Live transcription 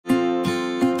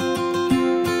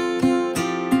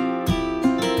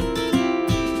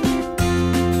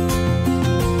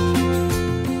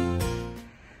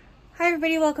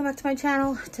welcome back to my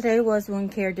channel. Today was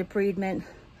wound care debridement.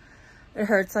 It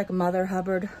hurts like a mother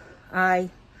hubbard. I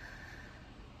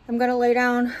am gonna lay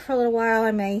down for a little while.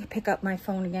 I may pick up my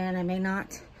phone again, I may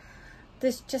not.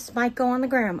 This just might go on the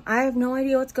gram. I have no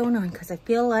idea what's going on because I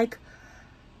feel like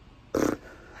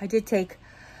I did take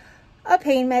a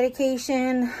pain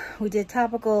medication. We did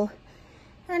topical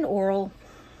and oral.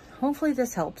 Hopefully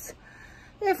this helps.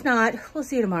 If not, we'll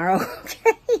see you tomorrow,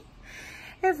 okay?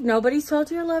 If nobody's told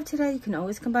you your love today, you can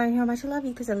always come by and hear how much I love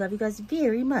you because I love you guys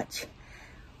very much.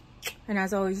 And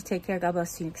as always, take care. God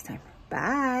bless you next time.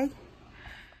 Bye.